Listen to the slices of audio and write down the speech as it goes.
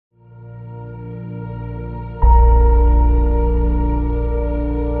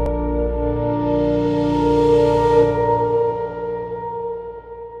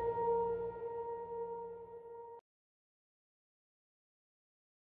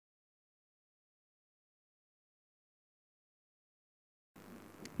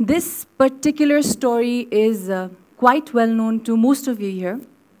This particular story is quite well known to most of you here.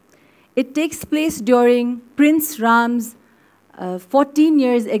 It takes place during Prince Ram's 14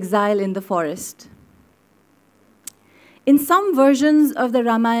 years exile in the forest. In some versions of the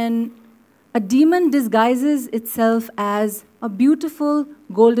Ramayana, a demon disguises itself as a beautiful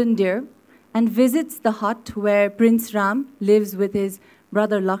golden deer and visits the hut where Prince Ram lives with his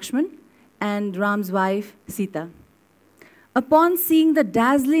brother Laxman and Ram's wife Sita. Upon seeing the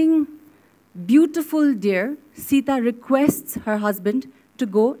dazzling, beautiful deer, Sita requests her husband to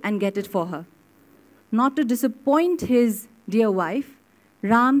go and get it for her. Not to disappoint his dear wife,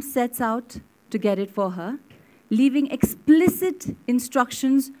 Ram sets out to get it for her, leaving explicit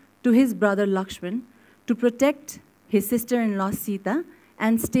instructions to his brother Laxman to protect his sister-in-law Sita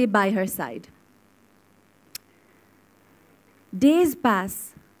and stay by her side. Days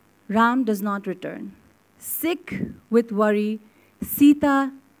pass. Ram does not return. Sick with worry,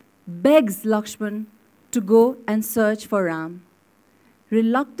 Sita begs Laxman to go and search for Ram.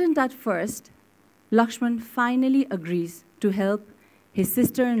 Reluctant at first, Laxman finally agrees to help his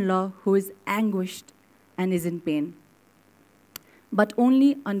sister-in-law who is anguished and is in pain, but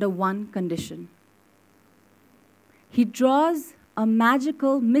only under one condition. He draws a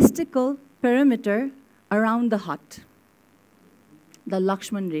magical, mystical perimeter around the hut, the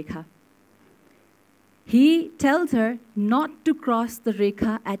Laxman Rekha. He tells her not to cross the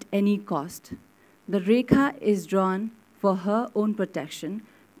Rekha at any cost. The Rekha is drawn for her own protection,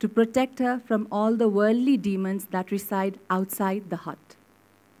 to protect her from all the worldly demons that reside outside the hut.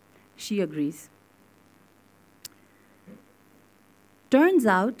 She agrees. Turns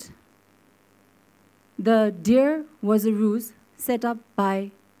out, the deer was a ruse set up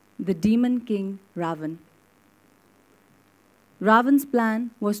by the demon king Ravan. Ravan's plan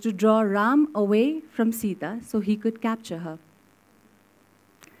was to draw Ram away from Sita so he could capture her.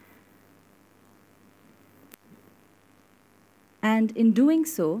 And in doing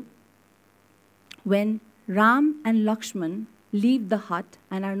so, when Ram and Laxman leave the hut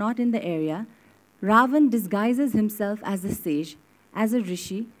and are not in the area, Ravan disguises himself as a sage, as a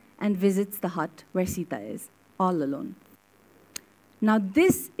rishi, and visits the hut where Sita is, all alone. Now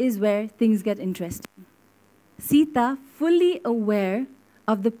this is where things get interesting. Sita, fully aware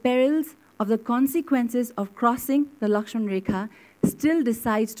of the perils, of the consequences of crossing the Laxman Rekha, still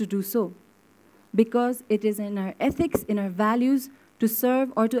decides to do so, because it is in her ethics, in her values, to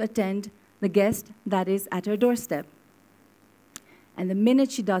serve or to attend the guest that is at her doorstep. And the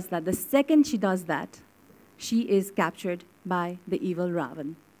minute she does that, the second she does that, she is captured by the evil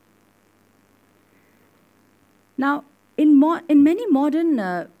Ravan. Now, in many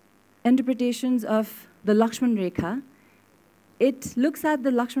modern interpretations of the Laxman Rekha, it looks at the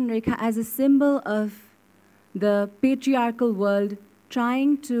Laxman Rekha as a symbol of the patriarchal world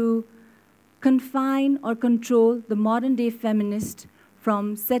trying to confine or control the modern-day feminist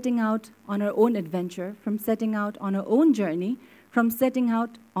from setting out on her own adventure, from setting out on her own journey, from setting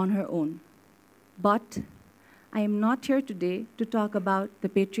out on her own. But I am not here today to talk about the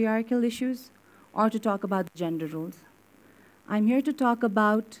patriarchal issues or to talk about gender roles. I'm here to talk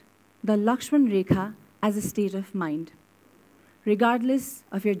about the Laxman Rekha as a state of mind. Regardless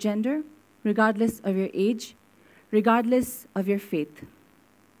of your gender, regardless of your age, regardless of your faith,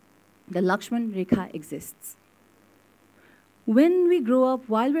 the Laxman Rekha exists. When we grow up,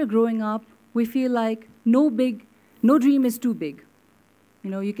 while we're growing up, we feel like no dream is too big.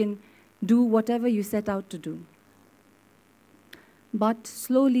 You can do whatever you set out to do. But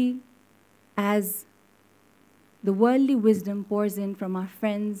slowly, as the worldly wisdom pours in from our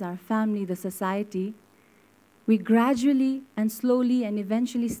friends, our family, the society, we gradually and slowly and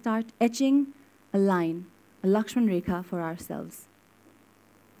eventually start etching a line, a Laxman Rekha for ourselves.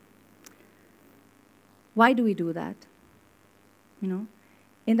 Why do we do that?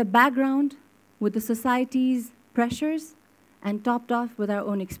 In the background, with the society's pressures and topped off with our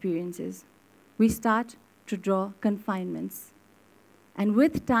own experiences, we start to draw confinements. And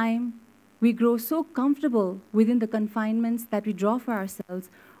with time, we grow so comfortable within the confinements that we draw for ourselves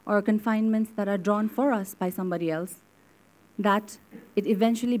or confinements that are drawn for us by somebody else, that it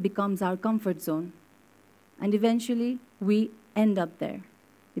eventually becomes our comfort zone. And eventually, we end up there.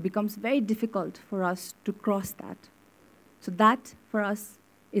 It becomes very difficult for us to cross that. So that, for us,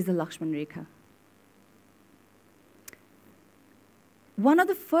 is the Laxman Rekha. One of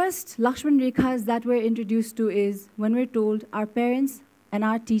the first Laxman Rekhas that we're introduced to is when we're told our parents and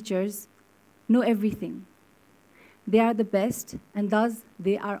our teachers know everything. They are the best, and thus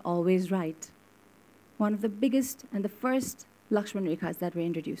they are always right. One of the biggest and the first Laxman Rekhas that we're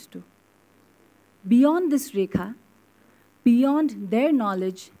introduced to. Beyond this Rekha, Beyond their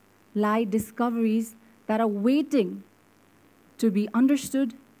knowledge lie discoveries that are waiting to be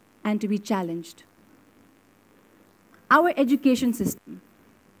understood and to be challenged. Our education system,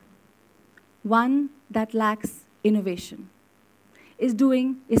 one that lacks innovation, is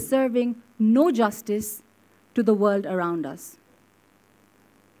serving no justice to the world around us.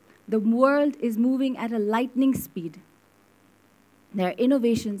 The world is moving at a lightning speed. There are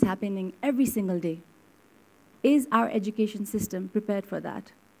innovations happening every single day. Is our education system prepared for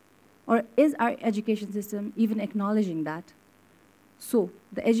that? Or is our education system even acknowledging that? So,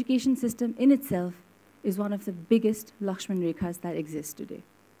 the education system in itself is one of the biggest Laxman Rekhas that exist today.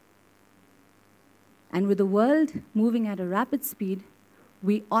 And with the world moving at a rapid speed,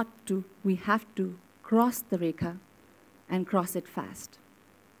 we have to cross the Rekha and cross it fast.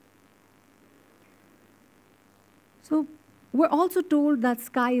 So, we're also told that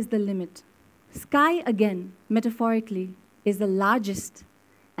sky is the limit. Sky, again, metaphorically, is the largest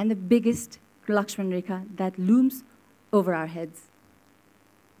and the biggest Laxman Rekha that looms over our heads.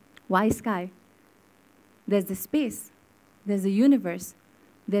 Why sky? There's the space, there's the universe,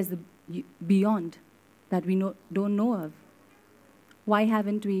 there's the beyond that we don't know of. Why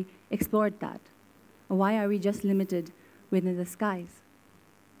haven't we explored that? Or why are we just limited within the skies?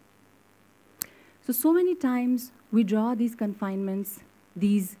 So many times we draw these confinements,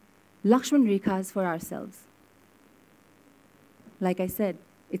 these Laxman Rekhas for ourselves. Like I said,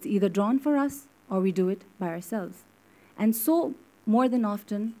 it's either drawn for us or we do it by ourselves. And so, more than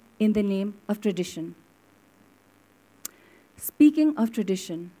often, in the name of tradition. Speaking of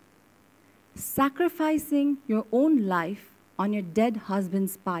tradition, sacrificing your own life on your dead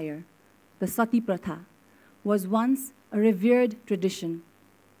husband's pyre, the Sati Pratha, was once a revered tradition.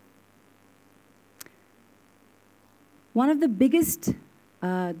 One of the biggest,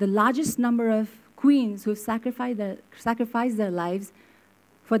 the largest number of queens who sacrificed their lives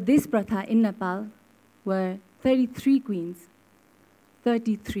for this pratha in Nepal were 33 queens.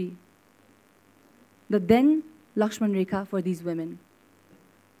 33. The then Laxman Rekha for these women.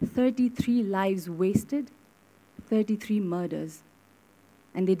 33 lives wasted, 33 murders.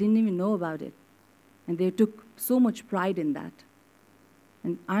 And they didn't even know about it. And they took so much pride in that.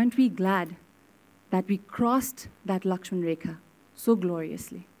 And aren't we glad that we crossed that Laxman Rekha so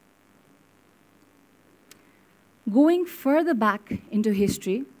gloriously? Going further back into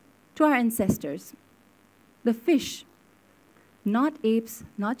history, to our ancestors, the fish, not apes,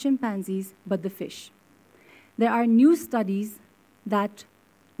 not chimpanzees, but the fish. There are new studies that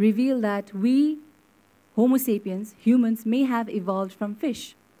reveal that we, Homo sapiens, humans, may have evolved from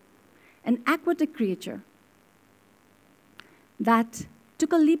fish, an aquatic creature that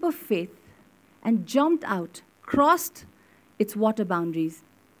took a leap of faith and jumped out, crossed its water boundaries,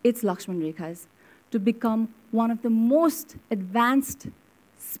 its Laxman Rekhas, to become one of the most advanced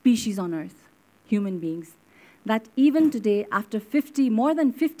species on Earth, human beings, that even today, after more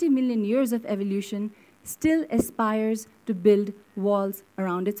than 50 million years of evolution, still aspires to build walls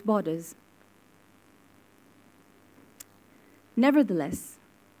around its borders. Nevertheless,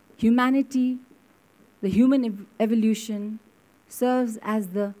 humanity, the human evolution, serves as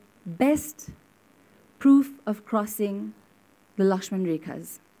the best proof of crossing the Laxman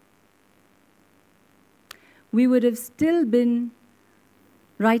Rekhas. We would have still been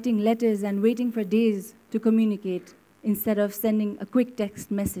writing letters and waiting for days to communicate instead of sending a quick text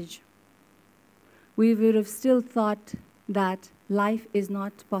message. We would have still thought that life is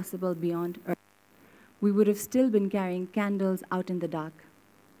not possible beyond Earth. We would have still been carrying candles out in the dark.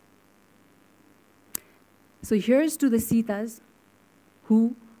 So here's to the Sitas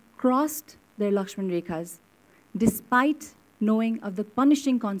who crossed their Laxman Rekhas despite knowing of the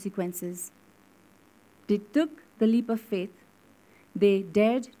punishing consequences. They took the leap of faith. They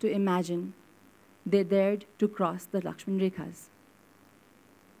dared to imagine. They dared to cross the Laxman Rekhas.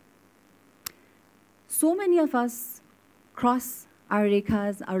 So many of us cross our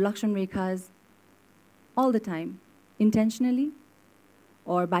Rekhas, our Laxman Rekhas, all the time, intentionally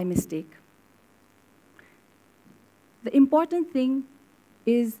or by mistake. The important thing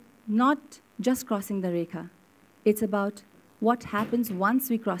is not just crossing the Rekha. It's about what happens once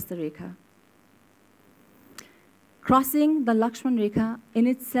we cross the Rekha. Crossing the Laxman Rekha in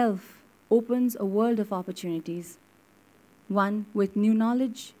itself opens a world of opportunities, one with new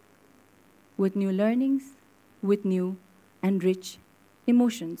knowledge, with new learnings, with new and rich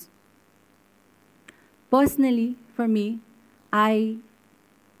emotions. Personally, for me, I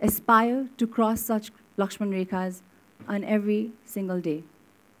aspire to cross such Laxman Rekhas on every single day.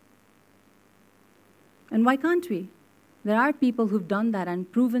 And why can't we? There are people who've done that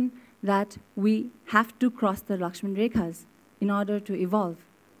and proven that we have to cross the Laxman Rekhas. in order to evolve.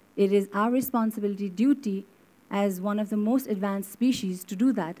 It is our responsibility, duty, as one of the most advanced species to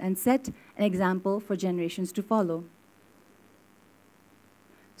do that and set an example for generations to follow.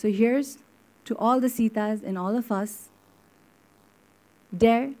 So here's to all the Sitas and all of us.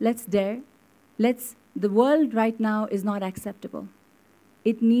 Dare, let's dare. The world right now is not acceptable.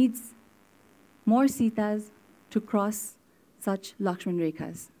 It needs more Sitas to cross such Lakshman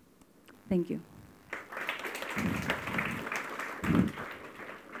Rekhas. Thank you.